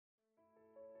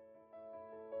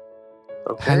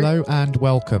Okay. Hello and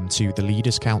welcome to the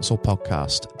Leaders Council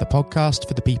podcast, the podcast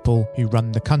for the people who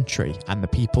run the country and the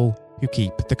people who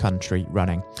keep the country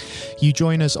running. You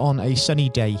join us on a sunny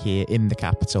day here in the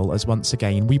capital as once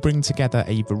again we bring together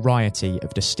a variety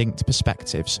of distinct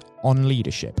perspectives on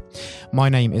leadership. My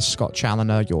name is Scott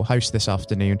Challoner, your host this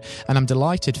afternoon, and I'm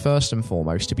delighted first and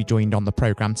foremost to be joined on the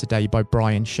programme today by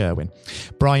Brian Sherwin.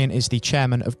 Brian is the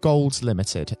chairman of Golds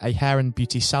Ltd, a hair and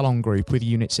beauty salon group with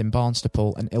units in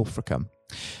Barnstaple and Ilfracombe.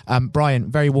 Brian,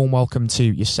 very warm welcome to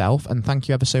yourself and thank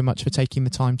you ever so much for taking the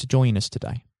time to join us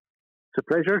today. It's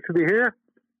a pleasure to be here.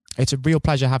 It's a real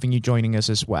pleasure having you joining us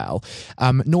as well.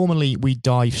 Normally, we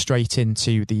dive straight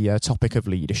into the topic of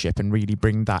leadership and really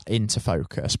bring that into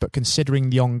focus. But considering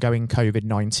the ongoing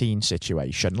COVID-19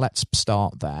 situation, let's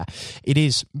start there. It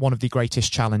is one of the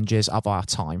greatest challenges of our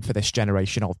time for this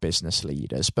generation of business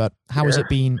leaders. But how has it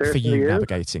been for you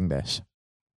navigating this?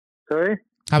 Sorry?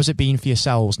 How's it been for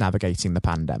yourselves navigating the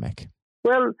pandemic?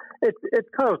 Well, it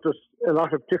caused us a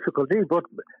lot of difficulty, but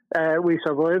we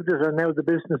survived it, and now the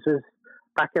business is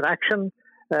back in action.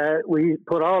 We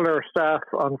put all our staff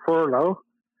on furlough,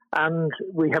 and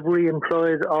we have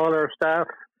re-employed all our staff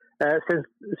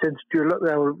since July.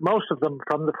 Most of them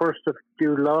from the 1st of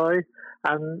July,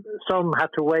 and some had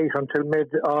to wait until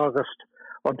mid-August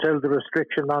until the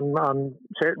restriction on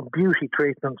certain beauty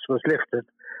treatments was lifted.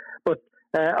 But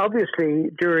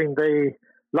obviously, during the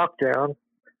lockdown,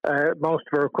 most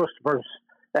of our customers,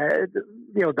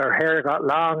 their hair got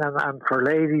long, and for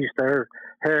ladies, their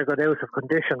hair got out of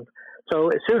condition. So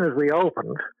as soon as we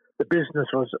opened, the business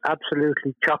was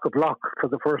absolutely chock-a-block for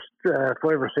the first 5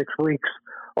 or 6 weeks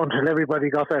until everybody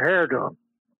got their hair done.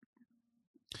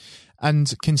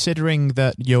 And considering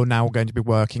that you're now going to be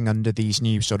working under these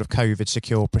new sort of COVID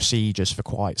secure procedures for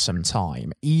quite some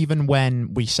time, even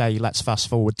when we say let's fast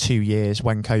forward 2 years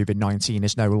when COVID-19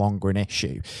 is no longer an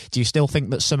issue, do you still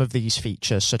think that some of these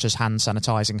features, such as hand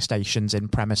sanitising stations in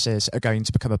premises, are going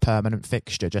to become a permanent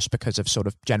fixture just because of sort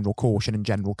of general caution and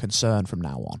general concern from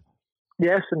now on?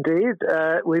 Yes, indeed.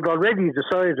 We've already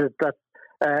decided that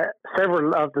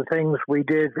several of the things we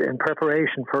did in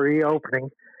preparation for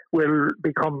reopening will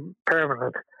become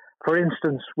permanent. For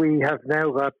instance, we have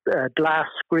now got glass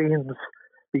screens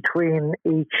between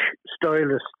each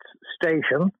stylist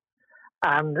station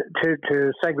and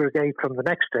to segregate from the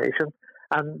next station.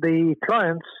 And the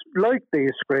clients like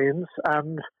these screens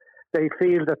and they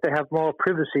feel that they have more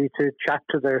privacy to chat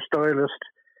to their stylist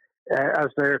as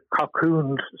they're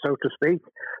cocooned, so to speak.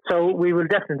 So we will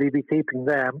definitely be keeping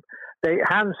them. The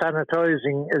hand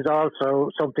sanitizing is also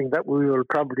something that we will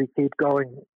probably keep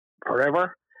going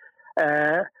forever.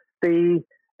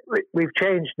 We've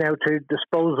changed now to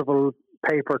disposable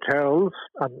paper towels,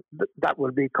 and that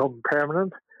will become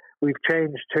permanent. We've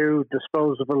changed to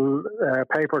disposable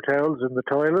paper towels in the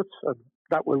toilets, and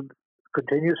that will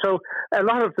continue. So a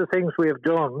lot of the things we have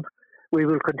done, we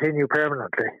will continue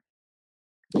permanently.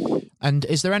 And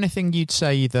is there anything you'd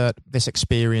say that this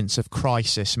experience of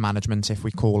crisis management, if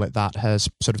we call it that, has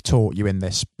sort of taught you in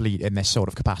this sort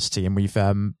of capacity, and you've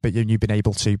been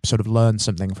able to sort of learn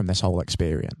something from this whole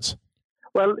experience?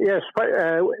 Well, yes.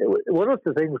 One of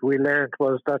the things we learned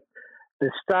was that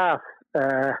the staff.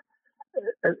 Ours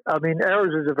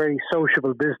is a very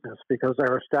sociable business because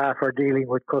our staff are dealing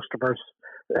with customers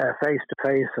face to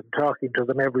face and talking to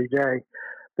them every day.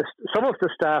 Some of the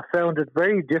staff found it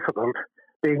very difficult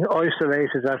being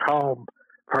isolated at home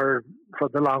for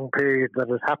the long period that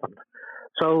has happened.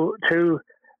 So to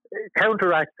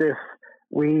counteract this,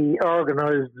 we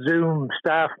organised Zoom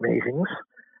staff meetings,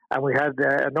 and we had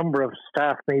a number of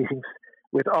staff meetings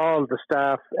with all the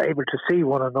staff able to see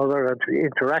one another and to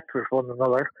interact with one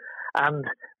another. And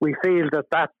we feel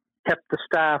that kept the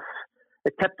staff,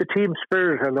 it kept the team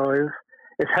spirit alive.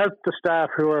 It helped the staff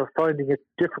who are finding it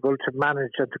difficult to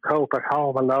manage and to cope at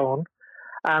home alone.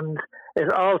 And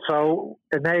it also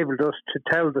enabled us to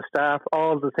tell the staff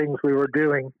all the things we were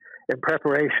doing in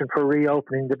preparation for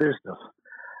reopening the business.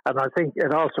 And I think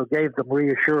it also gave them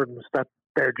reassurance that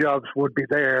their jobs would be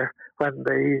there when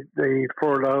the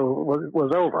furlough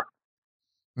was over.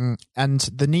 And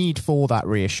the need for that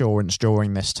reassurance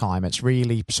during this time, it's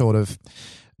really sort of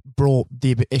brought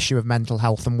the issue of mental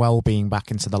health and well-being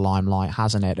back into the limelight,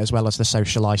 hasn't it? As well as the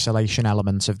social isolation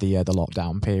element of the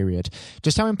lockdown period.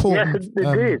 Just how important?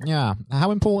 Yes, how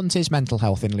important is mental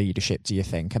health in leadership, do you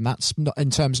think? And that's not,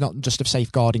 in terms not just of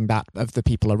safeguarding that of the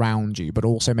people around you, but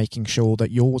also making sure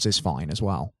that yours is fine as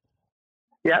well.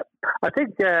 Yeah, I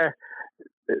think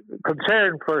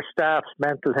concern for staff's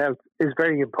mental health is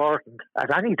very important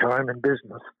at any time in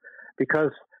business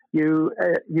because you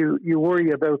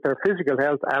worry about their physical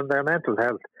health and their mental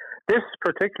health. this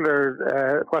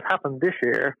particular, what happened this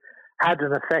year, had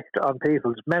an effect on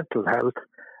people's mental health.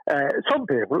 Some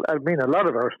people, I mean, a lot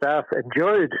of our staff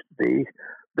enjoyed the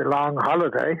long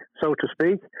holiday, so to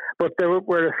speak, but there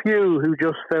were a few who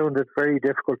just found it very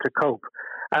difficult to cope.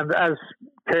 And as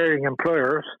caring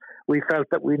employers, we felt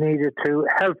that we needed to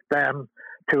help them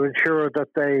to ensure that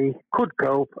they could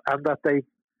cope and that they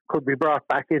could be brought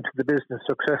back into the business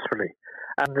successfully.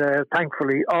 And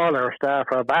thankfully, all our staff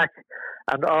are back,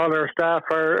 and all our staff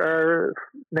are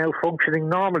now functioning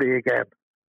normally again.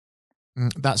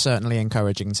 That's certainly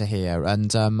encouraging to hear.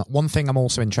 And one thing I'm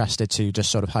also interested to just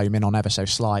sort of home in on ever so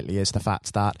slightly is the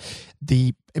fact that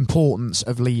the importance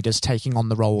of leaders taking on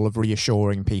the role of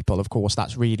reassuring people, of course,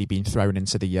 that's really been thrown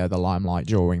into the limelight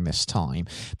during this time.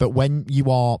 But when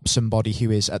you are somebody who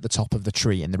is at the top of the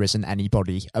tree and there isn't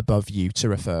anybody above you to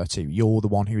refer to, you're the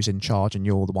one who's in charge and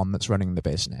you're the one that's running the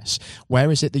business.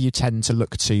 Where is it that you tend to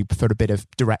look to for a bit of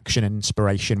direction and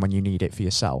inspiration when you need it for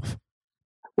yourself?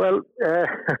 Well,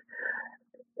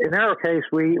 in our case,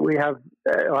 we have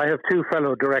I have two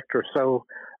fellow directors, so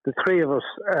the three of us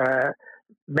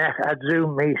met at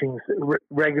Zoom meetings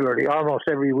regularly, almost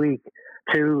every week,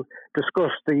 to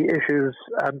discuss the issues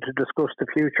and to discuss the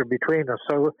future between us.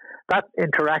 So that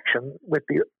interaction with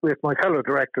my fellow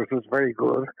directors was very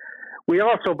good. We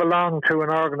also belong to an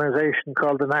organisation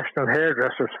called the National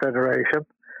Hairdressers Federation,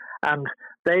 and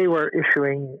they were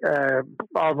issuing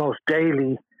almost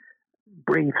daily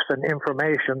briefs and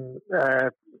information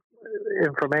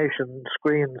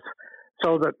screens,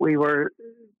 so that we were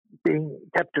being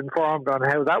kept informed on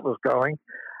how that was going.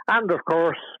 And of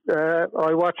course,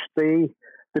 I watched the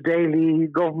daily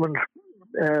government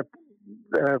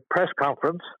press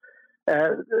conference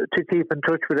to keep in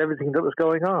touch with everything that was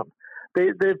going on.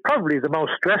 Probably the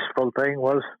most stressful thing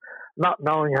was not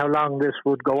knowing how long this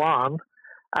would go on,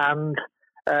 and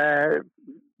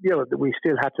we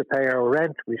still had to pay our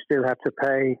rent, we still had to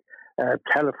pay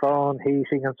telephone,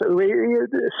 heating, and so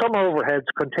some overheads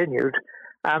continued,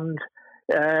 and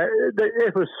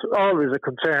it was always a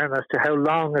concern as to how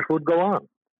long it would go on.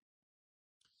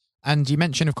 And you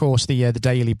mentioned, of course, the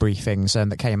daily briefings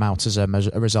that came out as a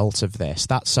result of this.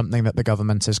 That's something that the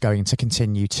government is going to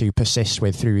continue to persist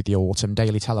with through the autumn.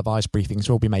 Daily televised briefings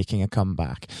will be making a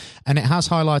comeback. And it has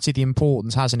highlighted the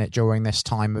importance, hasn't it, during this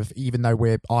time of, even though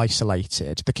we're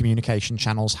isolated, the communication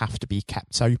channels have to be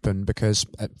kept open, because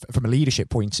from a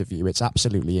leadership point of view, it's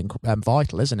absolutely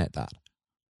vital, isn't it, that?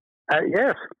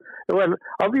 Yes. Well,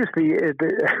 obviously,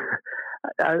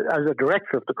 as a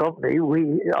director of the company,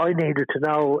 I needed to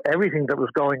know everything that was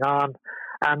going on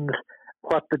and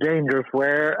what the dangers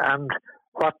were and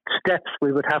what steps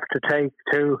we would have to take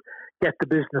to get the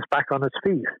business back on its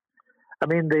feet. I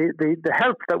mean, the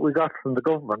help that we got from the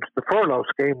government, the furlough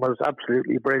scheme, was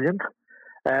absolutely brilliant.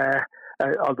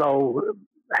 Although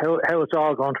how it's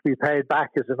all going to be paid back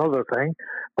is another thing.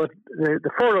 But the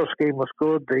furlough scheme was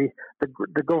good.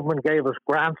 The government gave us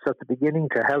grants at the beginning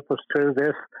to help us through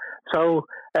this. So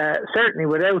certainly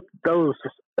without those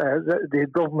the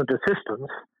government assistance,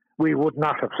 we would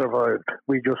not have survived.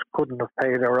 We just couldn't have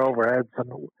paid our overheads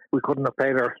and we couldn't have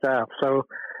paid our staff. So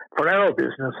for our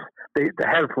business, the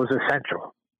help was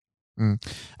essential.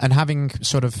 And having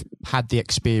sort of had the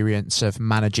experience of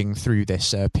managing through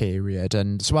this period,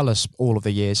 and as well as all of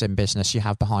the years in business you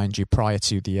have behind you prior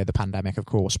to the pandemic, of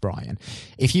course, Brian,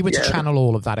 if you were to channel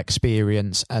all of that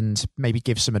experience and maybe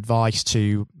give some advice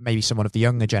to maybe someone of the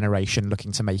younger generation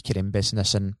looking to make it in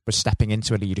business and was stepping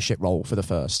into a leadership role for the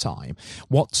first time,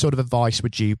 what sort of advice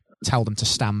would you tell them to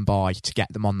stand by to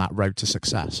get them on that road to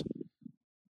success?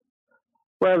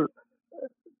 Well,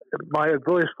 my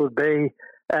advice would be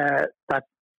that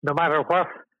no matter what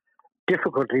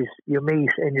difficulties you meet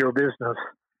in your business,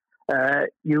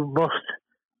 you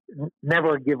must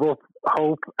never give up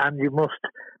hope, and you must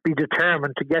be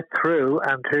determined to get through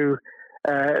and to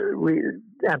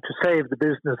save the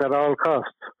business at all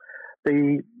costs.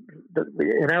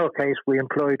 In our case, we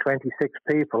employ 26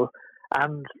 people,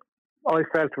 and I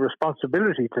felt a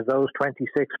responsibility to those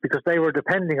 26 because they were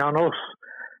depending on us,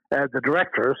 the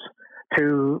directors,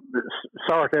 to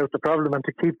sort out the problem and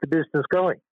to keep the business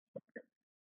going.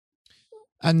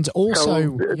 And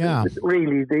also,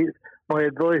 really, my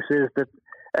advice is that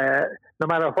no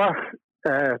matter what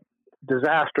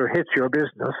disaster hits your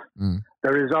business,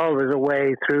 there is always a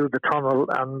way through the tunnel,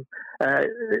 and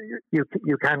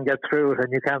you can get through it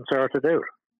and you can sort it out.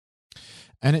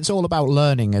 And it's all about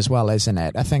learning as well, isn't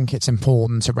it? I think it's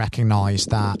important to recognise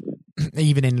that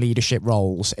even in leadership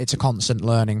roles, it's a constant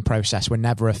learning process. We're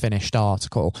never a finished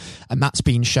article. And that's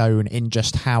been shown in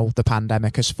just how the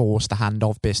pandemic has forced the hand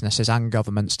of businesses and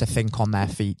governments to think on their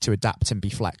feet, to adapt and be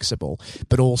flexible.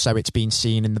 But also it's been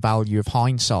seen in the value of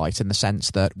hindsight, in the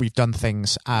sense that we've done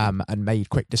things and made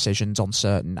quick decisions on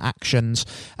certain actions.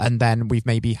 And then we've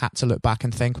maybe had to look back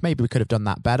and think, maybe we could have done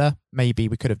that better. Maybe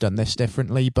we could have done this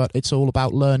differently. But it's all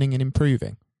about learning and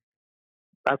improving.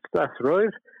 That's right.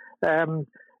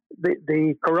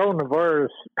 The coronavirus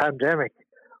pandemic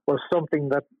was something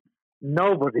that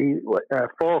nobody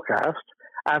forecast,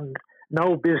 and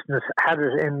no business had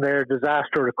it in their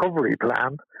disaster recovery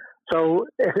plan. So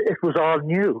it was all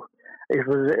new. It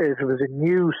was a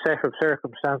new set of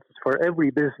circumstances for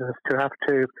every business to have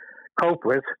to cope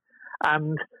with,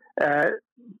 and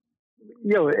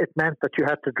it meant that you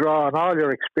had to draw on all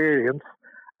your experience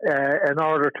in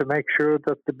order to make sure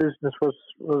that the business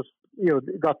was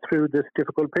got through this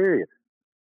difficult period.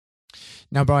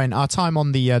 Now, Brian, our time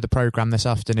on the programme this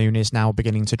afternoon is now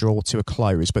beginning to draw to a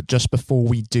close. But just before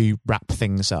we do wrap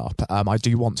things up, I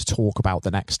do want to talk about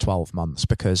the next 12 months,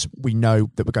 because we know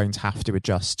that we're going to have to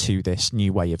adjust to this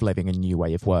new way of living and new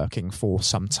way of working for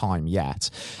some time yet.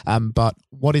 But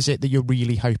what is it that you're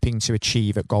really hoping to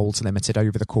achieve at Golds Ltd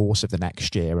over the course of the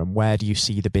next year, and where do you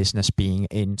see the business being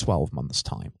in 12 months'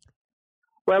 time?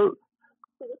 Well,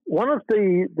 one of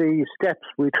the steps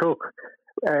we took,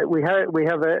 we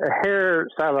have a hair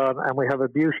salon and we have a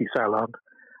beauty salon,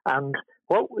 and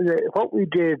what we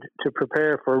did to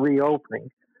prepare for reopening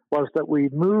was that we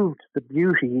moved the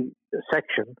beauty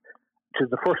section to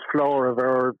the first floor of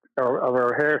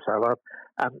our hair salon,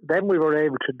 and then we were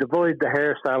able to divide the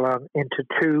hair salon into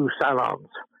two salons.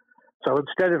 So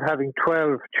instead of having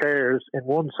 12 chairs in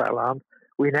one salon,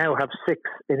 we now have 6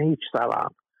 in each salon.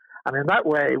 And in that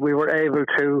way, we were able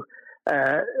to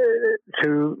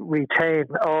retain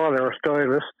all our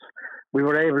stylists. We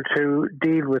were able to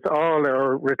deal with all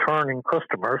our returning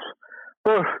customers.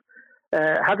 But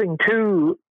having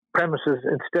 2 premises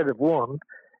instead of 1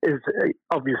 is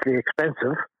obviously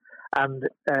expensive, and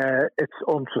it's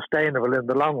unsustainable in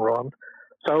the long run.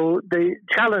 So the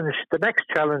next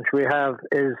challenge we have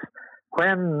is,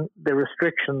 when the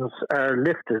restrictions are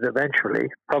lifted eventually,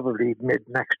 probably mid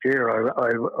next year,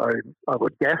 I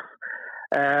would guess,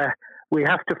 we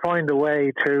have to find a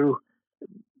way to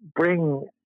bring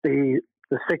the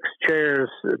 6 chairs,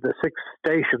 the 6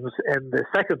 stations in the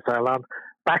second salon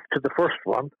back to the first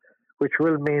one, which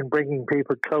will mean bringing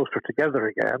people closer together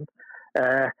again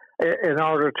in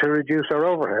order to reduce our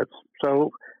overheads.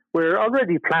 So we're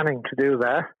already planning to do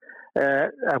that.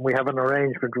 And we have an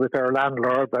arrangement with our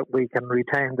landlord that we can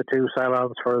retain the 2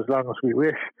 salons for as long as we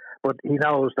wish, but he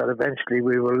knows that eventually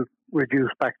we will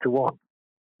reduce back to 1.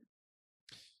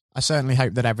 I certainly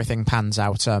hope that everything pans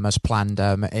out as planned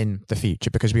in the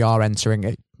future, because we are entering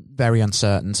a very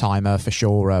uncertain time for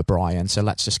sure, Brian. So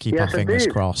let's just keep our fingers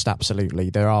crossed. Absolutely.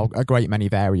 There are a great many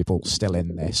variables still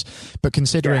in this. But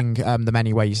considering the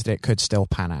many ways that it could still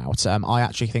pan out, I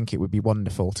actually think it would be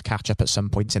wonderful to catch up at some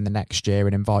point in the next year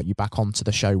and invite you back onto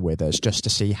the show with us, just to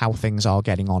see how things are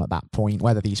getting on at that point,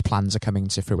 whether these plans are coming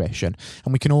to fruition.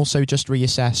 And we can also just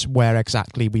reassess where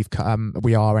exactly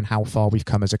we are and how far we've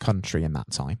come as a country in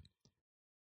that time.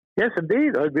 Yes,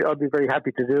 indeed. I'd be very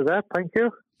happy to do that. Thank you.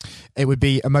 It would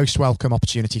be a most welcome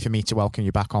opportunity for me to welcome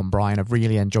you back on, Brian. I've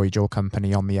really enjoyed your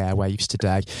company on the airwaves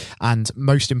today. And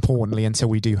most importantly, until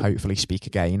we do hopefully speak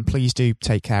again, please do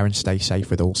take care and stay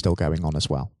safe with all still going on as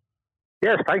well.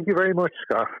 Yes, thank you very much,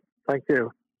 Scott. Thank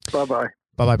you. Bye-bye.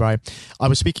 Bye-bye, Brian. I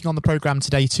was speaking on the programme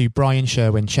today to Brian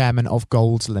Sherwin, Chairman of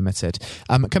Golds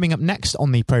Ltd. Coming up next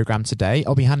on the programme today,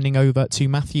 I'll be handing over to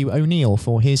Matthew O'Neill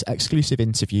for his exclusive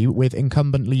interview with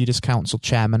incumbent Leaders' Council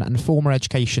Chairman and former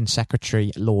Education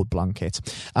Secretary Lord Blunkett.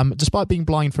 Despite being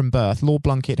blind from birth, Lord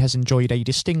Blunkett has enjoyed a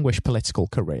distinguished political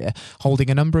career,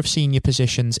 holding a number of senior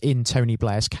positions in Tony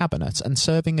Blair's cabinet and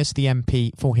serving as the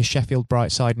MP for his Sheffield,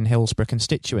 Brightside and Hillsborough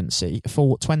constituency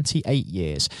for 28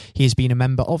 years. He has been a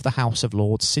member of the House of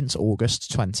Lords since August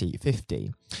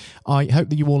 2015. I hope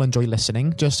that you all enjoy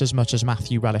listening just as much as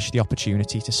Matthew relished the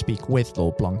opportunity to speak with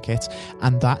Lord Blunkett,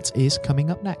 and that is coming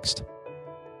up next.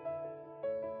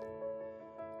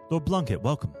 Lord Blunkett,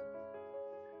 welcome.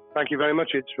 Thank you very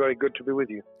much. It's very good to be with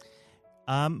you.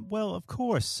 Well, of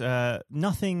course,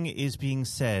 nothing is being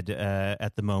said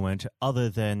at the moment other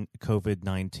than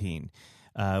COVID-19,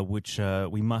 which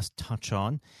we must touch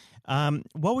on.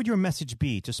 What would your message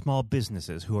be to small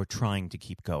businesses who are trying to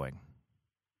keep going?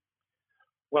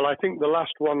 Well, I think the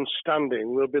last ones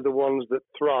standing will be the ones that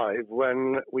thrive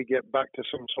when we get back to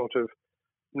some sort of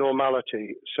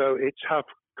normality. So it's have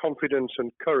confidence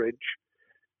and courage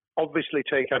obviously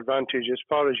take advantage as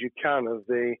far as you can of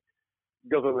the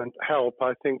government help.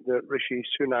 I think that Rishi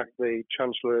Sunak, the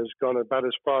Chancellor, has gone about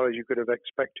as far as you could have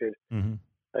expected. Mm-hmm.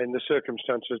 In the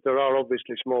circumstances. There are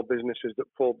obviously small businesses that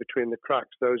fall between the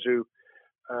cracks. Those who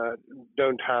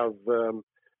don't have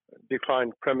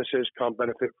defined premises can't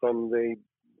benefit from the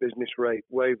business rate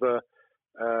waiver,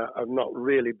 have not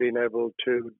really been able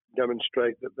to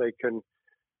demonstrate that they can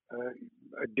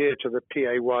adhere to the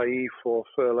PAYE for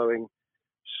furloughing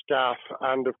staff,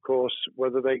 and of course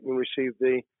whether they can receive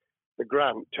the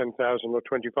grant, 10,000 or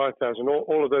 25,000.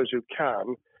 All of those who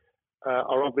can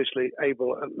are obviously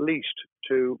able at least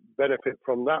to benefit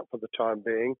from that for the time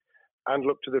being and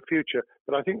look to the future.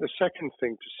 But I think the second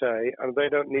thing to say, and they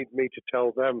don't need me to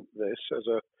tell them this as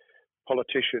a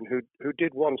politician who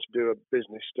did once do a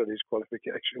business studies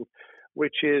qualification,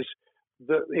 which is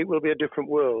that it will be a different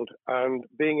world, and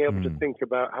being able to think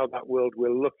about how that world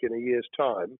will look in a year's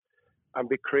time and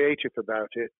be creative about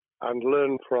it and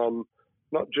learn from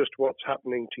not just what's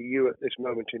happening to you at this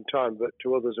moment in time, but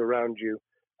to others around you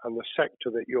and the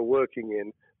sector that you're working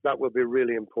in, that will be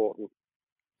really important.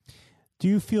 Do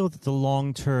you feel that the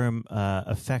long-term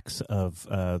effects of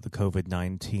the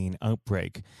COVID-19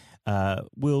 outbreak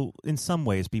will in some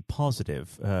ways be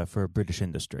positive for British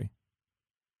industry?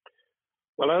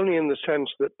 Well, only in the sense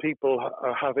that people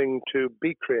are having to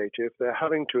be creative, they're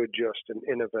having to adjust and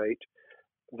innovate.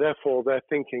 Therefore, they're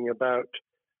thinking about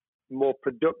more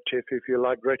productive, if you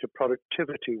like, greater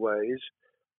productivity ways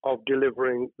of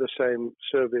delivering the same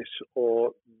service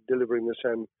or delivering the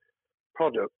same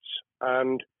products.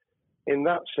 And in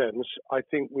that sense, I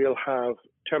think we'll have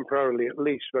temporarily at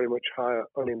least very much higher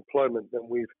unemployment than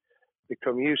we've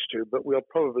become used to, but we'll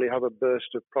probably have a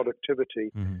burst of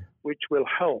productivity, which will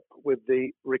help with the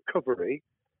recovery.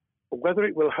 Whether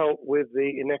it will help with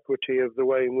the inequity of the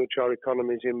way in which our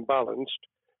economy is imbalanced,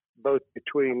 both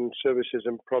between services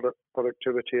and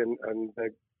productivity and the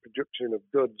production of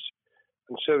goods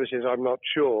and services, I'm not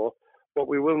sure. What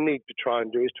we will need to try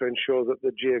and do is to ensure that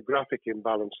the geographic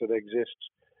imbalance that exists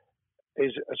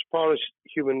is, as far as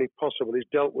humanly possible, is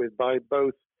dealt with by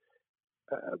both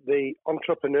the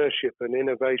entrepreneurship and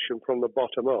innovation from the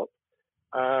bottom up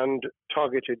and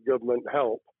targeted government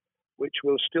help, which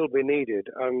will still be needed.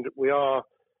 And we are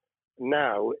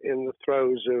now in the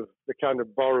throes of the kind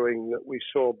of borrowing that we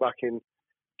saw back in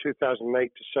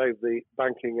 2008 to save the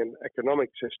banking and economic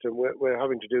system. We're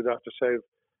having to do that to save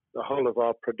the whole of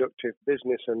our productive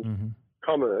business and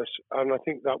commerce, and I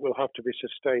think that will have to be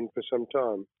sustained for some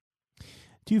time.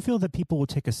 Do you feel that people will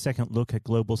take a second look at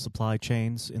global supply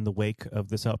chains in the wake of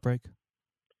this outbreak?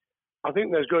 I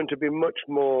think there's going to be much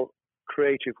more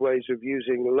creative ways of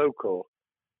using local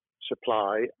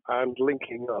supply and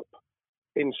linking up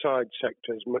inside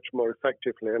sectors much more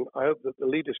effectively, and I hope that the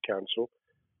Leaders' Council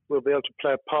will be able to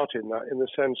play a part in that, in the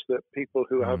sense that people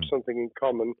who have something in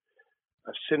common,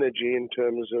 a synergy in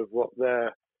terms of what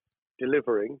they're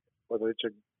delivering, whether it's a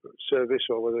service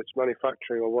or whether it's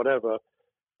manufacturing or whatever,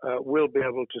 will be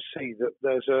able to see that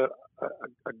there's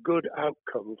a good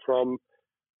outcome from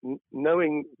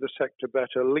knowing the sector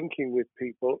better, linking with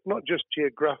people, not just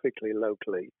geographically,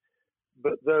 locally,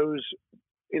 but those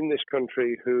in this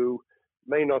country who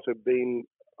may not have been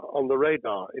on the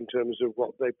radar in terms of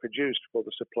what they produced for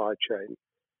the supply chain.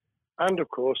 And of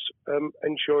course,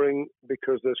 ensuring,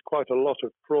 because there's quite a lot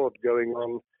of fraud going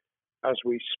on as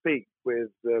we speak with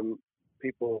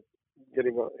people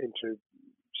getting into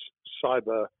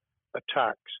cyber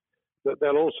attacks, that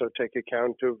they'll also take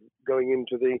account of going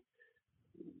into the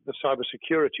cyber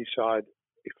security side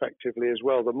effectively as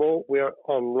well. The more we are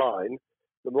online,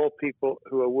 the more people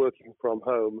who are working from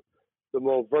home, the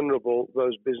more vulnerable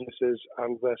those businesses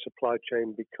and their supply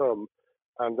chain become.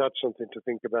 And that's something to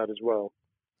think about as well.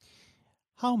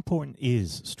 How important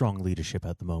is strong leadership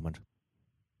at the moment?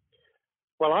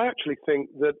 Well, I actually think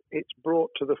that it's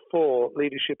brought to the fore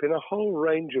leadership in a whole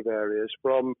range of areas,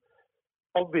 from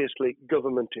obviously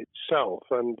government itself,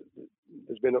 and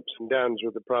there's been ups and downs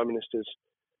with the Prime Minister's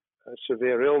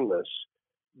severe illness,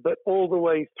 but all the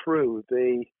way through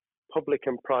the public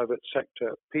and private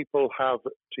sector. People have,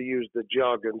 to use the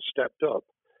jargon, stepped up,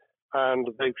 and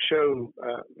they've shown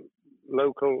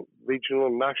local, regional,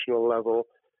 national level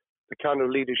the kind of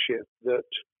leadership that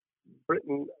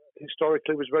Britain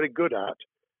historically was very good at.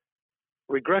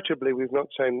 Regrettably, we've not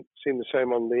seen the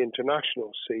same on the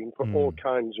international scene for all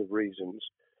kinds of reasons,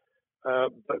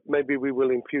 but maybe we will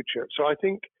in future. So I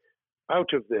think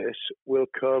out of this will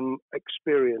come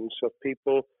experience of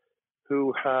people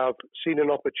who have seen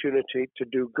an opportunity to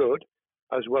do good,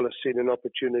 as well as seen an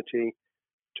opportunity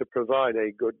to provide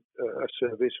a good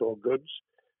service or goods,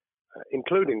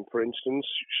 including, for instance,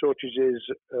 shortages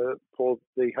for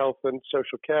the health and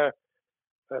social care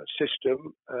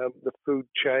system, the food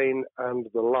chain and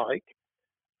the like,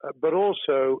 but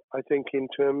also I think in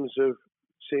terms of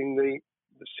seeing the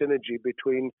synergy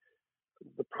between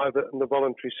the private and the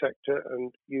voluntary sector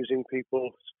and using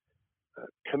people's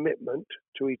commitment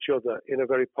to each other in a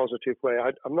very positive way.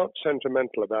 I'm not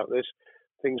sentimental about this.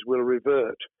 Things will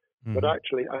revert. But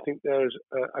actually, I think there's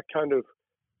a kind of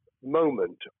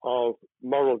moment of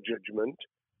moral judgment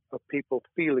of people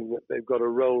feeling that they've got a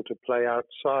role to play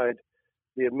outside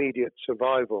the immediate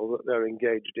survival that they're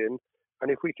engaged in. And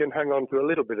if we can hang on to a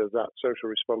little bit of that social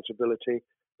responsibility,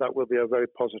 that will be a very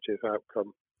positive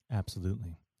outcome.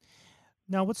 Absolutely.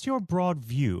 Now, what's your broad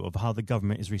view of how the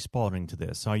government is responding to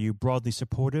this? Are you broadly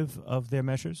supportive of their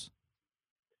measures?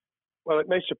 Well, it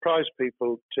may surprise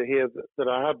people to hear that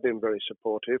I have been very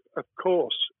supportive. Of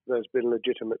course, there's been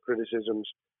legitimate criticisms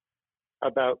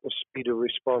about the speed of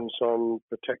response on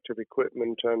protective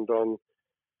equipment and on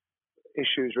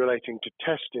issues relating to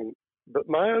testing. But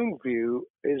my own view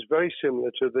is very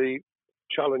similar to the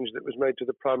challenge that was made to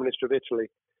the Prime Minister of Italy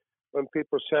when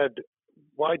people said,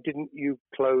 why didn't you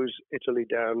close Italy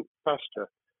down faster?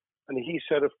 And he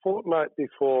said, a fortnight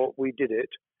before we did it,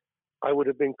 I would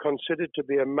have been considered to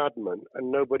be a madman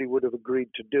and nobody would have agreed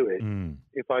to do it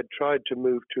if I'd tried to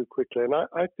move too quickly. And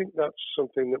I think that's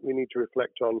something that we need to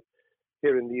reflect on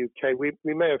here in the UK.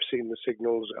 We may have seen the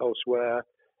signals elsewhere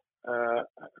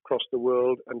across the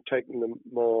world and taken them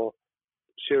more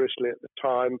seriously at the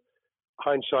time.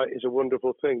 Hindsight is a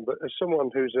wonderful thing, but as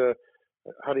someone who's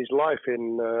had his life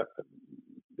in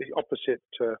the opposite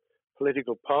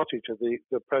political party to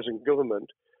the present government,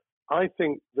 I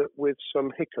think that with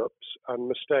some hiccups and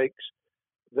mistakes,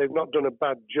 they've not done a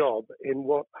bad job in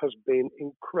what has been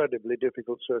incredibly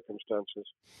difficult circumstances.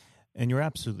 And you're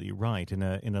absolutely right. In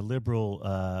a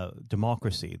liberal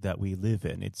democracy that we live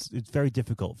in, it's very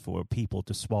difficult for people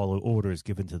to swallow orders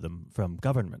given to them from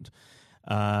government.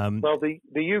 Well,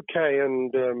 the UK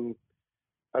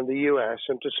and the US,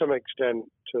 and to some extent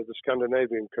the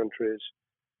Scandinavian countries,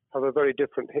 have a very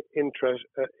different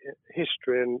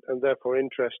history and therefore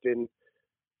interest in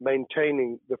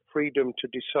maintaining the freedom to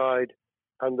decide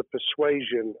and the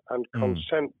persuasion and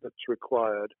consent that's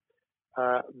required.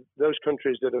 Those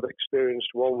countries that have experienced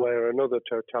one way or another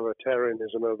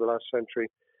totalitarianism over the last century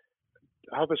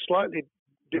have a slightly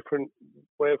different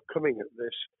way of coming at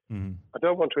this. I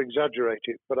don't want to exaggerate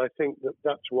it, but I think that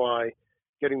that's why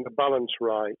getting the balance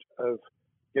right of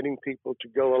getting people to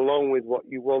go along with what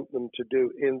you want them to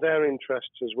do in their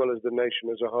interests as well as the nation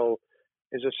as a whole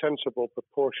is a sensible,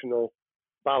 proportional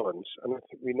balance. And I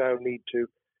think we now need to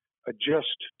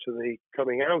adjust to the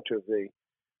coming out of the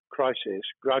crisis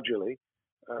gradually,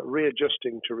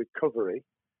 readjusting to recovery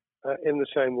in the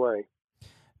same way.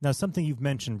 Now, something you've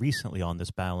mentioned recently on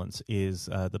this balance is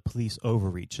the police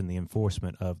overreach in the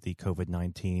enforcement of the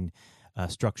COVID-19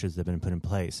 structures that have been put in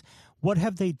place. What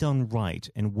have they done right,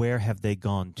 and where have they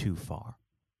gone too far?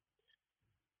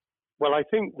 Well, I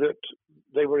think that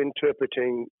they were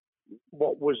interpreting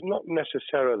what was not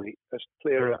necessarily as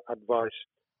clear advice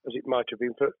as it might have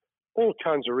been for all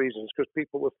kinds of reasons, because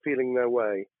people were feeling their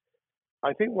way.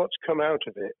 I think what's come out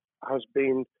of it has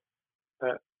been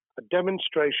a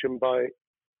demonstration by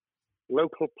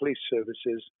local police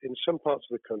services in some parts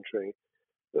of the country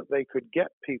that they could get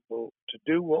people to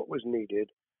do what was needed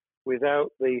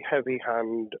without the heavy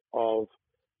hand of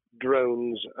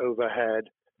drones overhead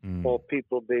or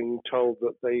people being told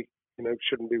that they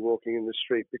shouldn't be walking in the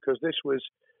street, because this was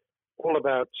all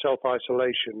about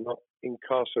self-isolation, not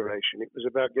incarceration. It was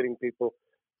about getting people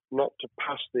not to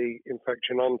pass the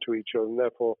infection on to each other and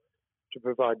therefore to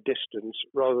provide distance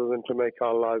rather than to make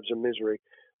our lives a misery.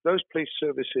 Those police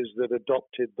services that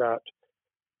adopted that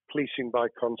policing by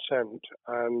consent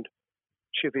and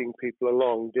chivying people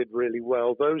along did really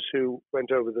well. Those who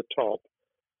went over the top,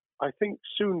 I think,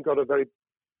 soon got a very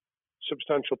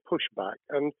substantial pushback.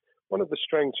 And one of the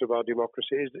strengths of our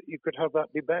democracy is that you could have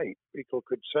that debate. People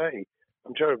could say,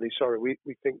 I'm terribly sorry, we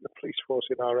think the police force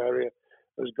in our area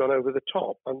has gone over the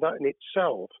top. And that in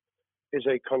itself is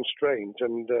a constraint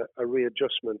and a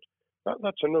readjustment.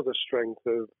 That's another strength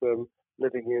of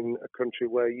living in a country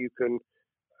where you can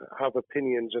have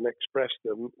opinions and express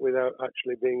them without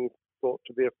actually being thought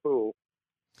to be a fool.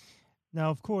 Now,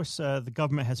 of course, the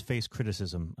government has faced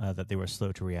criticism that they were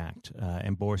slow to react,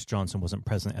 and Boris Johnson wasn't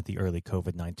present at the early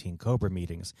COVID-19 COBRA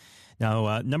meetings.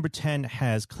 Now, Number 10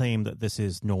 has claimed that this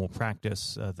is normal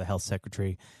practice. The health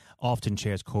secretary often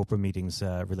chairs corporate meetings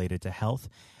related to health.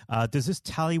 Does this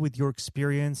tally with your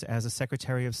experience as a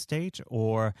Secretary of State,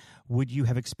 or would you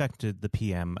have expected the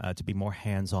PM to be more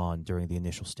hands-on during the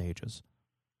initial stages?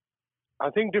 I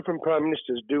think different prime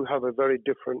ministers do have a very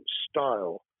different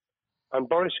style. And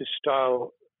Boris's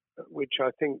style, which I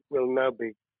think will now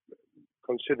be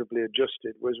considerably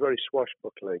adjusted, was very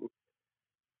swashbuckling.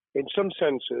 In some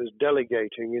senses,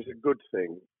 delegating is a good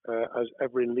thing, as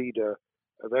every leader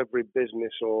of every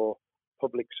business or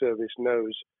public service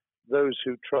knows. Those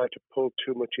who try to pull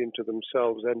too much into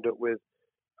themselves end up with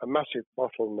a massive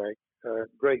bottleneck,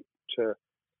 great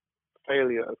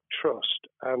failure of trust,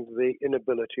 and the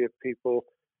inability of people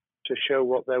to show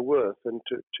what they're worth and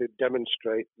to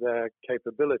demonstrate their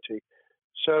capability.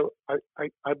 So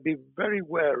I'd be very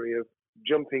wary of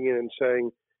jumping in and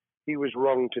saying he was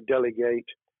wrong to delegate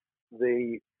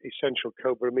the essential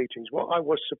COBRA meetings. What I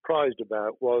was surprised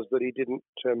about was that he didn't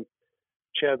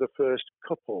chair the first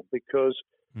couple, because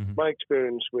my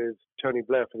experience with Tony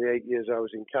Blair for the 8 years I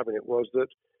was in Cabinet was that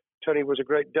Tony was a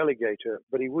great delegator,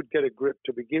 but he would get a grip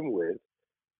to begin with,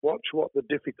 watch what the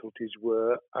difficulties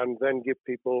were, and then give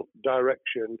people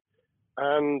direction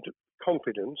and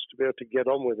confidence to be able to get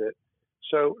on with it.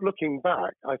 So looking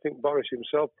back, I think Boris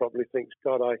himself probably thinks,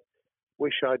 God, I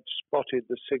wish I'd spotted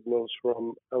the signals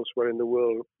from elsewhere in the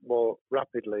world more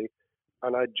rapidly,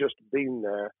 and I'd just been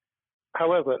there.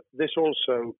 However, this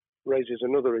also raises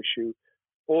another issue.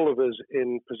 All of us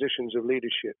in positions of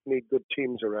leadership need good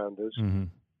teams around us.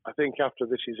 I think after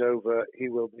this is over, he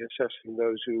will be assessing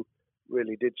those who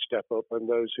really did step up and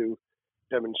those who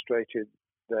demonstrated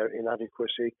their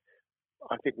inadequacy.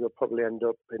 I think we'll probably end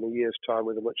up in a year's time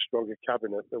with a much stronger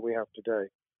cabinet than we have today.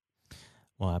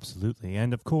 Well, absolutely.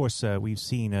 And of course, we've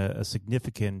seen a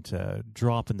significant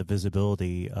drop in the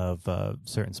visibility of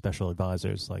certain special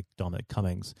advisors like Dominic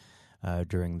Cummings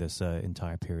during this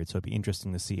entire period. So it'd be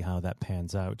interesting to see how that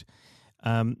pans out.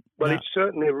 Well, it's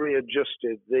certainly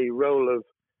readjusted the role of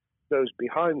those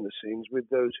behind the scenes with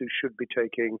those who should be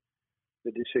taking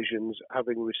the decisions,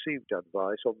 having received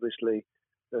advice. Obviously,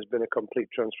 there's been a complete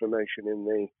transformation in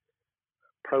the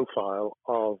profile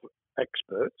of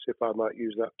experts, if I might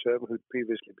use that term, who'd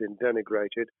previously been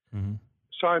denigrated.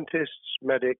 Scientists,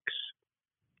 medics,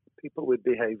 people with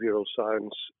behavioral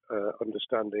science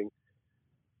understanding.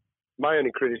 My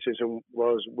only criticism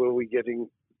was, were we getting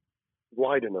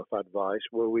wide enough advice?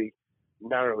 Were we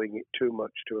narrowing it too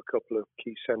much to a couple of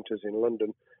key centres in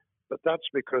London? But that's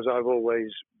because I've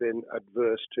always been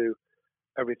adverse to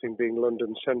everything being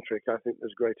London-centric. I think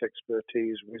there's great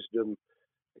expertise, wisdom,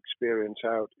 experience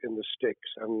out in the sticks,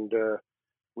 and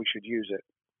we should use it.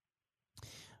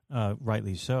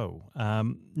 Rightly so.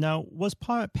 Now, was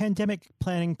pandemic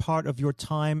planning part of your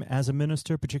time as a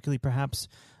minister, particularly perhaps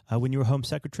when you were Home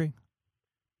Secretary?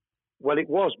 Well, it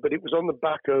was, but it was on the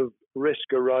back of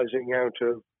risk arising out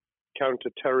of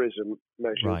counter-terrorism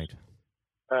measures. Right.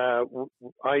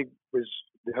 I was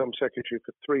the Home Secretary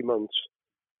for 3 months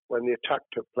when the attack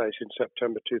took place in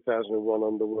September 2001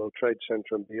 on the World Trade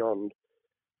Center and beyond.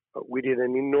 We did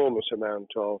an enormous amount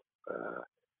of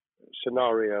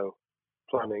scenario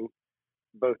planning,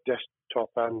 both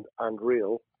desktop and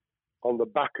real. On the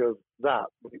back of that,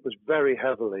 it was very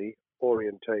heavily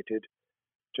orientated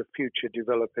to future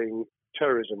developing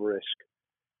terrorism risk.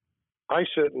 I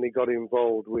certainly got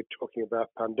involved with talking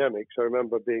about pandemics. I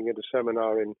remember being at a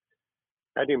seminar in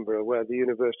Edinburgh where the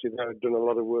university there had done a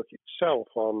lot of work itself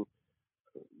on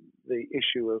the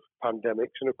issue of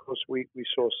pandemics. And of course, we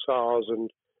saw SARS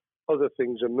and other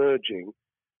things emerging.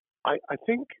 I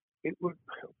think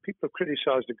people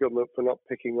criticized the government for not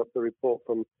picking up the report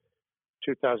from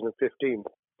 2015,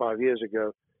 5 years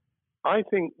ago. I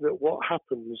think that what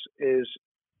happens is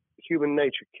human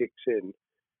nature kicks in.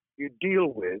 You deal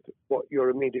with what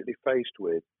you're immediately faced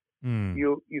with.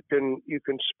 You can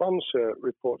sponsor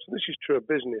reports, and this is true of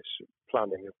business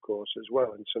planning, of course, as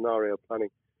well, and scenario planning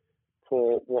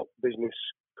for what business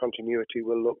continuity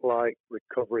will look like,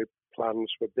 recovery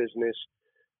plans for business,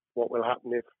 what will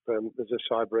happen if there's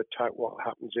a cyber attack, what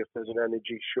happens if there's an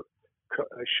energy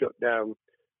shutdown.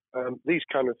 These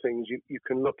kind of things you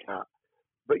can look at,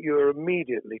 but you're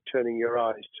immediately turning your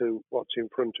eyes to what's in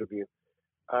front of you.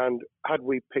 And had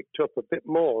we picked up a bit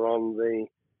more on the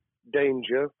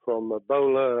danger from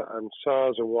Ebola and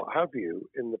SARS and what have you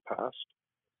in the past,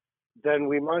 then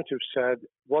we might have said,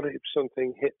 what if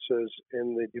something hits us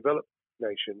in the developed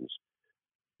nations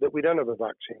that we don't have a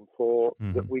vaccine for,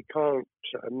 that we can't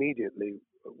immediately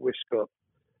whisk up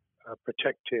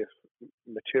protective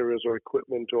materials or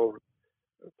equipment, or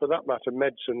for that matter,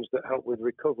 medicines that help with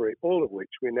recovery, all of which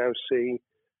we now see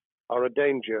are a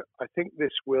danger. I think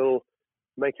this will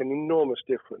make an enormous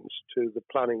difference to the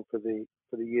planning for the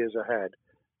years ahead.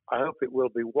 I hope it will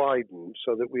be widened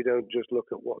so that we don't just look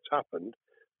at what's happened,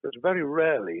 but very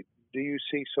rarely do you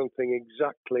see something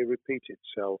exactly repeat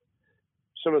itself.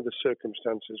 Some of the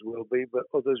circumstances will be, but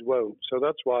others won't. So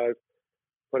that's why I've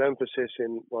put emphasis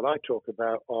in what I talk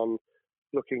about on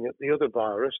looking at the other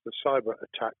virus, the cyber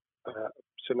attack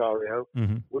scenario,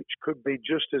 which could be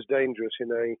just as dangerous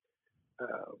in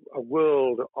a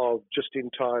world of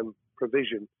just-in-time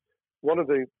provision. One of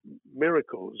the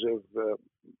miracles of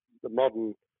the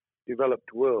modern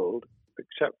developed world,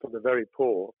 except for the very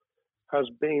poor, has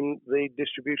been the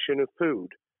distribution of food.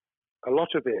 A lot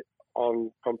of it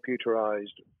on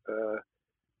computerized,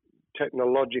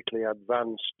 technologically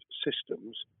advanced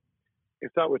systems.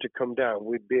 If that were to come down,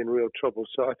 we'd be in real trouble.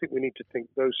 So I think we need to think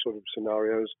those sort of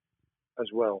scenarios as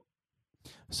well.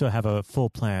 So have a full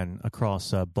plan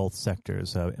across both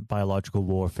sectors, biological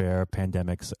warfare,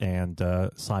 pandemics, and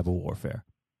cyber warfare.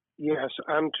 Yes,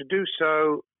 and to do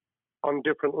so on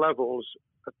different levels.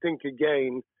 I think,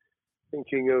 again,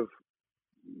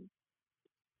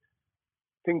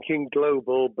 thinking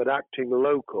global but acting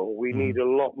local, we need a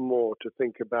lot more to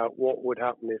think about what would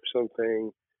happen if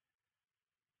something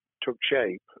took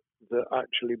shape that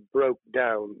actually broke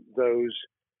down those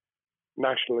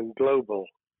national and global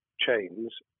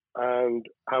chains and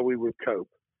how we would cope.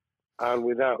 And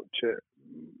without,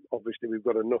 obviously, we've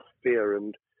got enough fear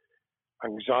and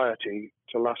anxiety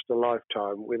to last a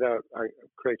lifetime. Without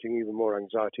creating even more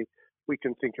anxiety, we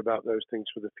can think about those things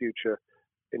for the future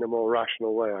in a more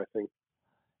rational way, I think.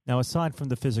 Now, aside from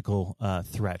the physical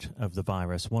threat of the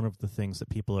virus, one of the things that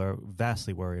people are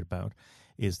vastly worried about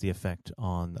is the effect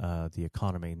on the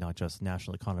economy, not just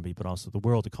national economy, but also the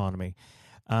world economy.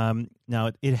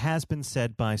 Now, it has been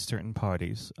said by certain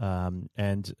parties,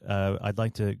 and I'd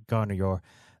like to garner your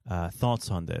thoughts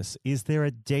on this. Is there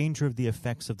a danger of the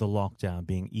effects of the lockdown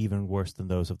being even worse than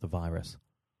those of the virus?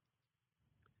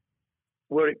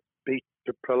 Were it be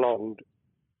prolonged,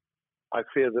 I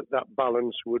fear that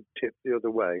balance would tip the other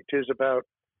way. It is about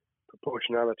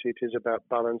proportionality. It is about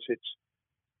balance. It's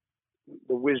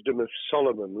the wisdom of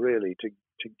Solomon, really,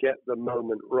 to get the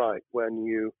moment right when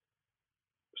you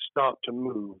start to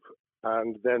move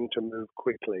and then to move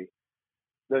quickly.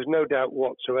 There's no doubt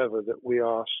whatsoever that we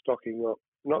are stocking up,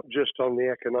 not just on the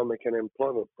economic and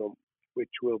employment front, which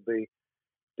will be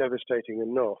devastating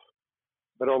enough,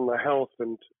 but on the health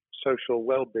and social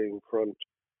well-being front,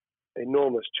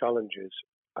 enormous challenges,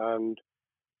 and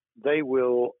they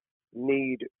will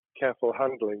need careful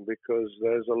handling because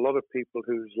there's a lot of people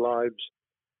whose lives,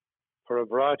 for a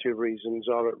variety of reasons,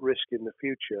 are at risk in the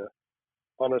future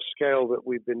on a scale that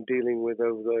we've been dealing with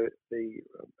over the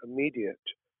immediate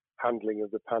handling of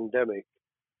the pandemic,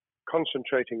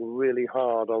 concentrating really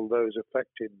hard on those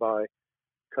affected by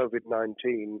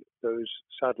COVID-19, those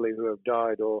sadly who have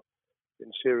died or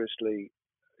been seriously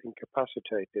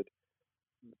incapacitated.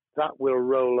 That will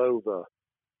roll over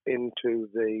into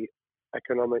the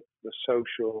economic, the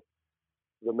social,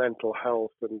 the mental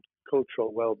health and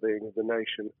cultural well-being of the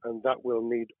nation, and that will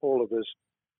need all of us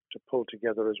to pull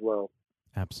together as well.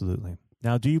 Absolutely.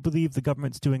 Now, do you believe the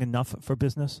government's doing enough for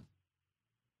business?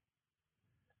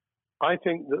 I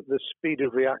think that the speed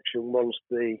of reaction once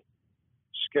the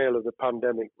scale of the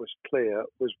pandemic was clear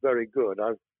was very good.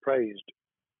 I've praised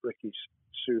Rishi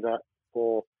Sunak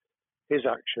for his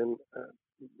action.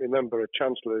 Remember, a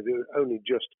chancellor who only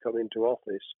just come into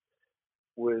office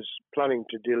was planning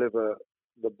to deliver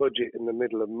the budget in the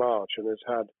middle of March and has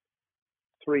had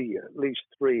at least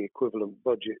three equivalent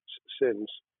budgets since.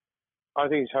 I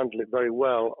think he's handled it very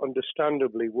well.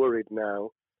 Understandably worried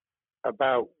now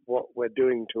about what we're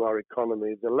doing to our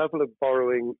economy. The level of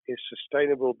borrowing is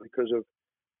sustainable because of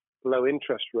low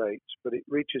interest rates, but it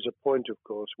reaches a point, of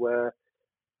course, where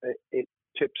it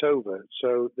tips over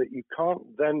so that you can't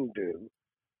then do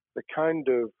the kind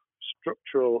of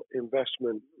structural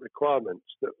investment requirements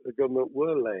that the government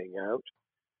were laying out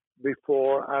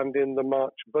before and in the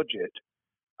March budget.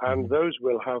 And those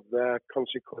will have their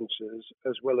consequences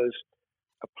as well as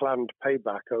a planned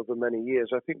payback over many years.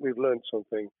 I think we've learned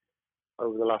something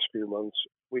over the last few months.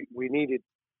 We needed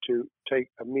to take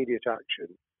immediate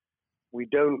action. We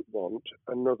don't want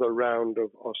another round of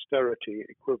austerity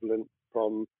equivalent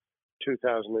from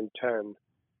 2010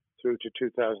 through to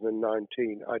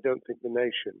 2019. I don't think the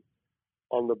nation,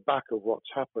 on the back of what's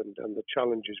happened and the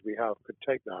challenges we have, could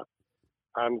take that.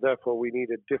 And therefore, we need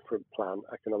a different plan,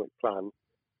 economic plan,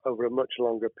 over a much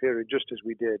longer period, just as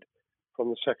we did from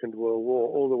the Second World War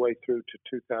all the way through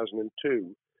to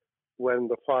 2002, when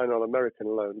the final American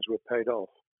loans were paid off.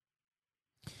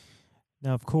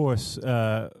 Now, of course,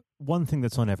 one thing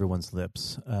that's on everyone's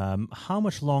lips. How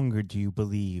much longer do you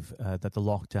believe that the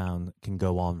lockdown can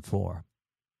go on for?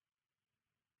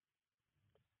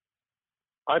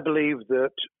 I believe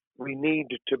that we need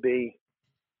to be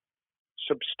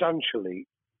substantially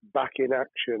back in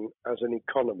action as an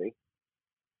economy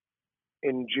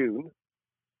in June.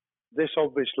 This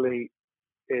obviously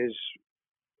is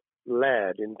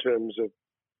led in terms of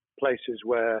places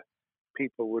where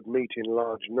people would meet in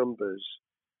large numbers,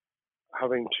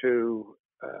 having to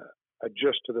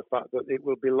adjust to the fact that it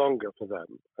will be longer for them.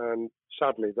 And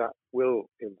sadly, that will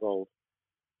involve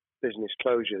business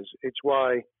closures. It's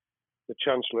why the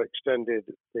Chancellor extended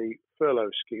the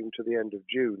furlough scheme to the end of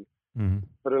June. Mm-hmm.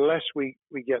 But unless we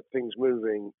get things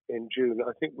moving in June,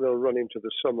 I think we'll run into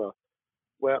the summer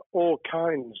where all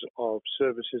kinds of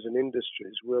services and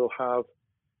industries will have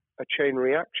a chain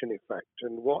reaction effect.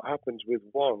 And what happens with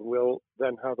one will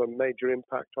then have a major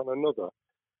impact on another.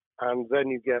 And then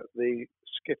you get the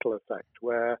skittle effect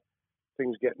where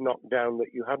things get knocked down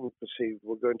that you hadn't perceived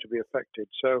were going to be affected.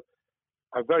 So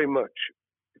I very much,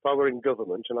 if I were in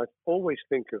government, and I always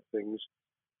think of things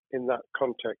in that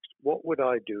context, what would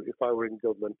I do if I were in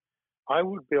government? I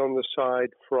would be on the side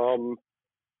from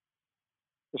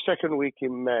the second week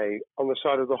in May, on the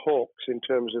side of the hawks in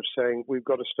terms of saying we've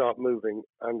got to start moving,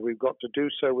 and we've got to do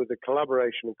so with the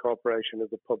collaboration and cooperation of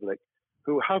the public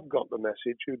who have got the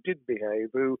message, who did behave,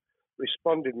 who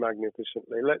responded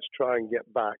magnificently. Let's try and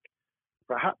get back,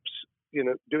 perhaps,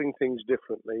 doing things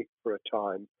differently for a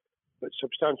time, but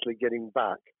substantially getting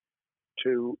back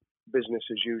to business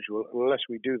as usual. And unless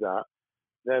we do that,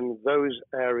 then those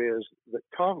areas that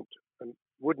can't and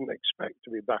wouldn't expect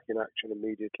to be back in action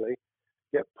immediately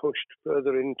get pushed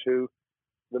further into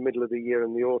the middle of the year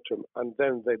and the autumn, and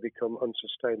then they become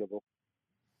unsustainable.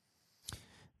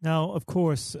 Now, of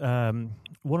course,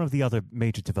 one of the other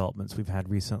major developments we've had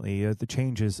recently are the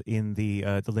changes in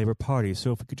the Labour Party.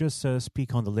 So if we could just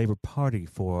speak on the Labour Party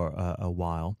for a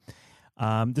while.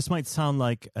 This might sound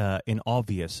like an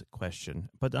obvious question,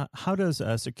 but how does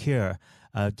Sir Keir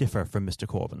differ from Mr.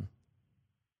 Corbyn?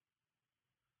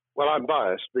 Well, I'm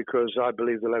biased because I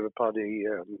believe the Labour Party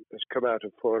has come out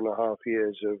of 4.5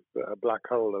 years of a black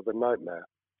hole of a nightmare,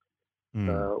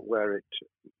 where it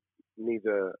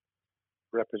neither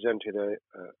represented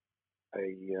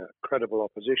a credible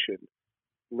opposition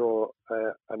nor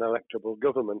an electable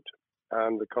government,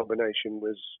 and the combination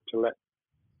was to let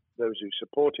those who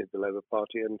supported the Labour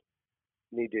Party and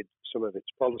needed some of its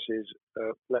policies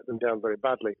let them down very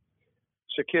badly.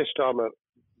 Sir Keir Starmer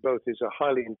both is a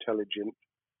highly intelligent,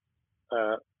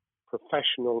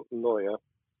 professional lawyer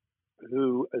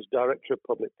who, as Director of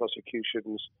Public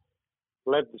Prosecutions,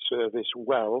 led the service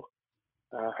well,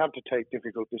 had to take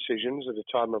difficult decisions at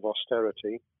a time of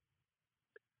austerity,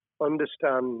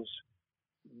 understands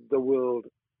the world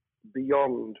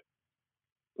beyond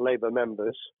Labour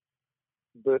members,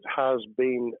 but has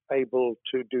been able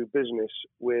to do business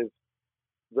with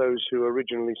those who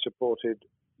originally supported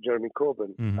Jeremy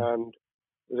Corbyn and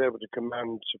was able to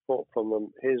command support from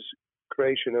them. His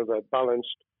creation of a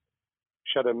balanced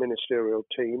shadow ministerial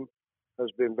team has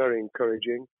been very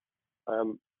encouraging.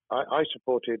 I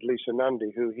supported Lisa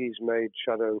Nandy, who he's made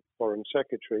Shadow Foreign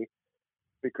Secretary,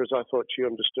 because I thought she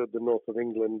understood the north of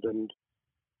England and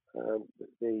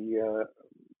the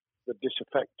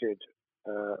disaffected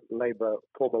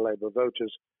former Labour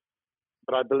voters.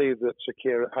 But I believe that Sir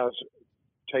Keir has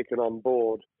taken on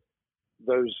board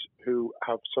those who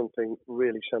have something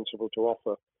really sensible to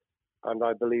offer. And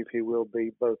I believe he will be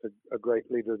both a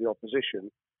great leader of the opposition.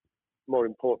 More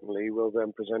importantly, he will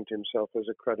then present himself as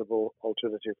a credible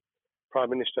alternative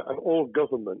Prime Minister. And all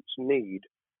governments need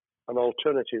an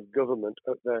alternative government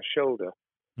at their shoulder.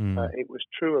 It was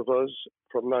true of us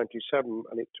from 97,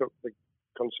 and it took the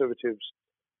Conservatives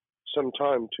some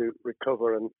time to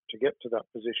recover and to get to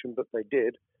that position, but they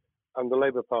did, and the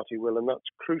Labour Party will, and that's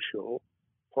crucial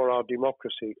for our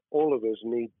democracy. All of us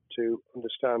need to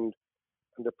understand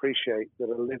and appreciate that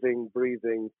a living,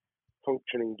 breathing,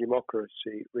 functioning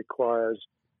democracy requires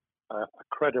a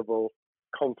credible,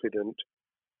 confident,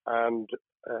 and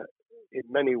in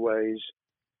many ways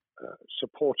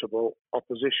supportable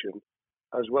opposition,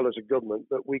 as well as a government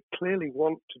that we clearly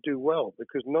want to do well,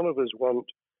 because none of us want,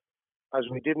 as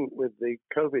we didn't with the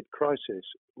COVID crisis,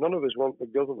 none of us want the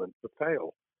government to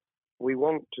fail. We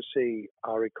want to see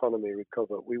our economy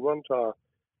recover. We want our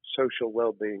social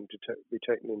well-being to be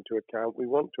taken into account. We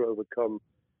want to overcome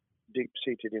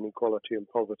deep-seated inequality and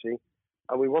poverty.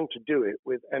 And we want to do it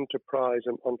with enterprise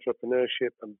and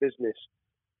entrepreneurship and business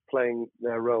playing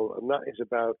their role. And that is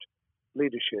about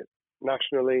leadership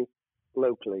nationally,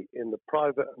 locally, in the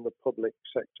private and the public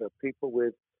sector, people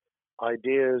with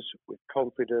ideas, with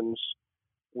confidence,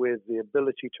 with the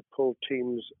ability to pull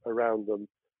teams around them,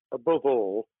 above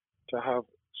all, to have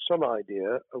some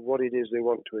idea of what it is they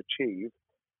want to achieve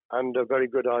and a very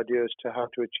good idea as to how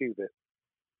to achieve it.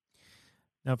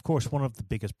 Now, of course, one of the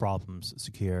biggest problems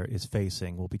Secure is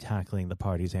facing will be tackling the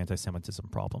party's anti-Semitism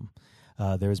problem.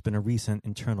 There has been a recent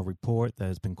internal report that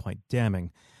has been quite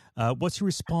damning. What's your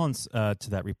response to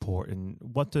that report, and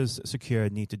what does Secure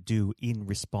need to do in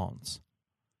response?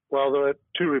 Well, there are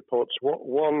two reports.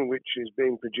 One which is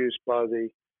being produced by the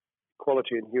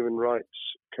Equality and Human Rights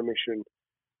Commission,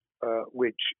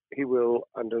 which he will,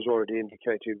 and has already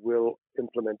indicated, will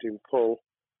implement in full.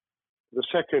 The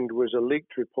second was a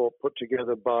leaked report put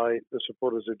together by the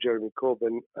supporters of Jeremy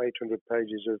Corbyn, 800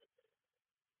 pages of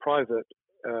private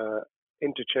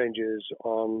interchanges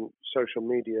on social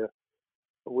media,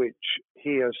 which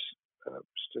he has,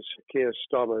 Keir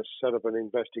Starmer, set up an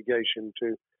investigation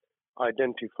to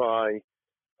identify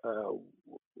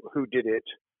who did it,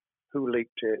 who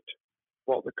leaked it,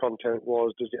 what the content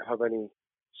was, does it have any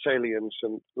salience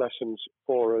and lessons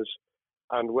for us,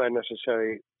 and where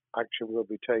necessary, action will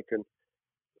be taken.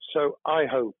 So I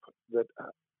hope that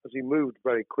as he moved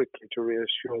very quickly to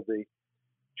reassure the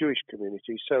Jewish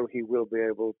community, so he will be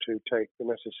able to take the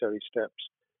necessary steps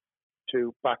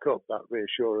to back up that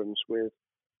reassurance with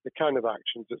the kind of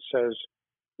actions that says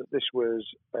that this was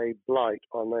a blight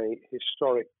on a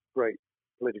historic, great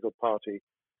political party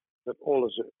that all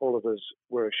of us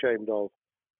were ashamed of.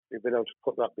 We've been able to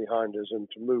put that behind us and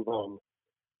to move on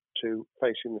to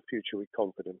facing the future with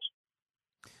confidence.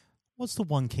 What's the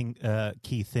one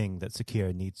key thing that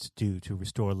Secure needs to do to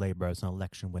restore Labour as an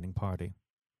election-winning party?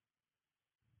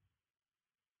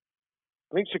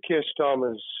 I think Sir Keir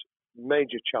Starmer's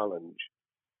major challenge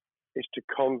is to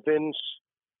convince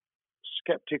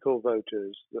sceptical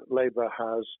voters that Labour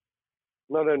has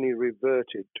not only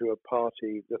reverted to a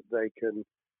party that they can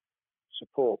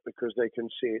support because they can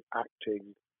see it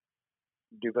acting,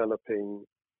 developing,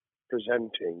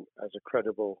 presenting as a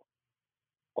credible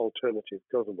alternative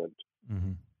government,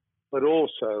 but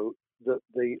also that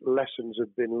the lessons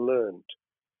have been learned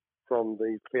from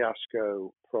the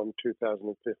fiasco from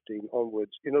 2015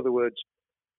 onwards. In other words,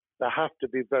 there have to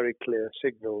be very clear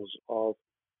signals of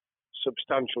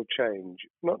substantial change,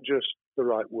 not just the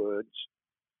right words,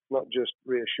 not just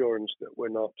reassurance that we're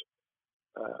not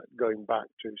going back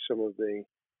to some of the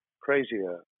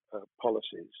crazier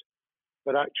policies,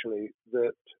 but actually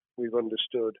that we've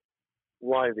understood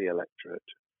why the electorate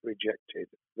rejected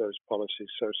those policies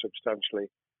so substantially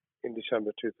in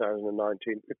December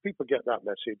 2019. If people get that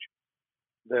message,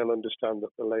 they'll understand that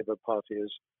the Labour Party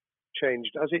has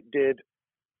changed, as it did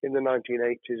in the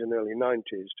 1980s and early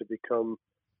 90s, to become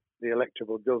the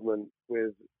electable government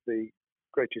with the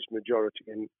greatest majority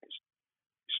in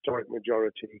historic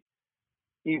majority,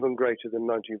 even greater than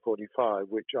 1945,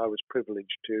 which I was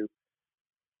privileged to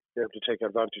be able to take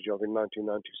advantage of in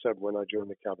 1997 when I joined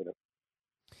the cabinet.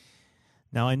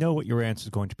 Now, I know what your answer is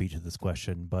going to be to this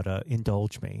question, but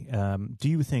indulge me. Do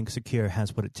you think Secure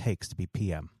has what it takes to be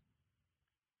PM?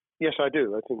 Yes, I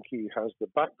do. I think he has the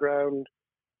background,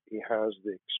 he has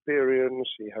the experience,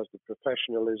 he has the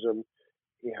professionalism,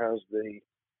 he has the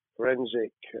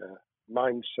forensic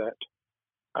mindset,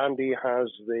 and he has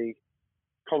the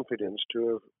confidence to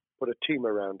have put a team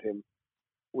around him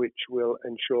which will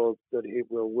ensure that it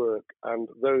will work. And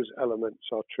those elements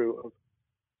are true of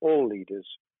all leaders.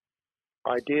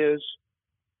 Ideas,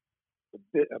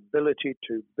 the ability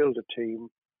to build a team,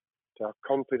 to have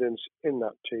confidence in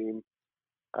that team,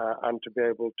 and to be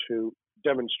able to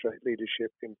demonstrate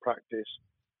leadership in practice,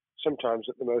 sometimes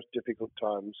at the most difficult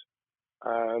times.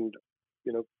 And,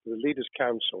 you know, the Leaders'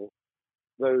 Council,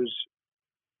 those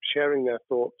sharing their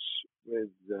thoughts with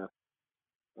the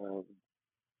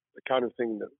kind of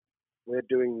thing that we're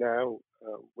doing now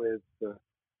with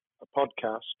a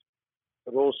podcast,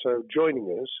 but also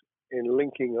joining us in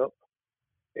linking up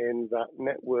in that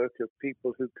network of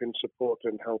people who can support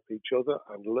and help each other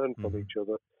and learn from each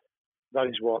other. That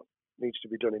is what needs to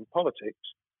be done in politics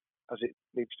as it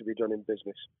needs to be done in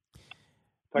business.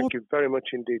 Thank you very much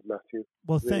indeed, Matthew.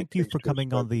 Well, thank you for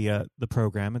coming on the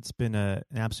program. It's been an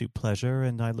absolute pleasure,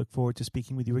 and I look forward to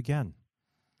speaking with you again.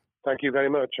 Thank you very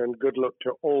much, and good luck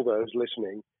to all those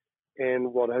listening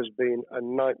in what has been a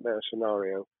nightmare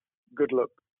scenario. Good luck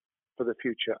for the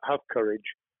future. Have courage,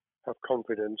 have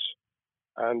confidence,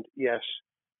 and yes,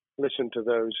 listen to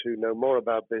those who know more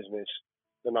about business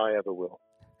than I ever will.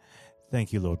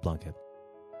 Thank you, Lord Blunkett.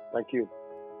 Thank you.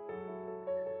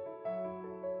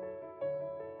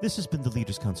 This has been the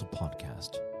Leaders' Council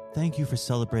podcast. Thank you for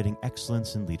celebrating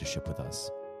excellence in leadership with us.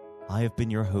 I have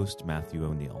been your host, Matthew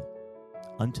O'Neill.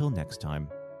 Until next time,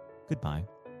 goodbye.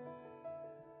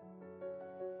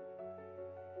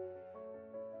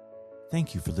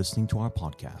 Thank you for listening to our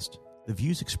podcast. The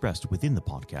views expressed within the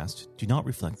podcast do not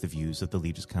reflect the views of the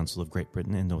Leaders' Council of Great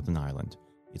Britain and Northern Ireland,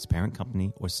 its parent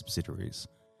company or subsidiaries,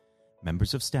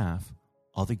 members of staff,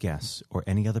 other guests, or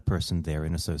any other person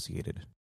therein associated.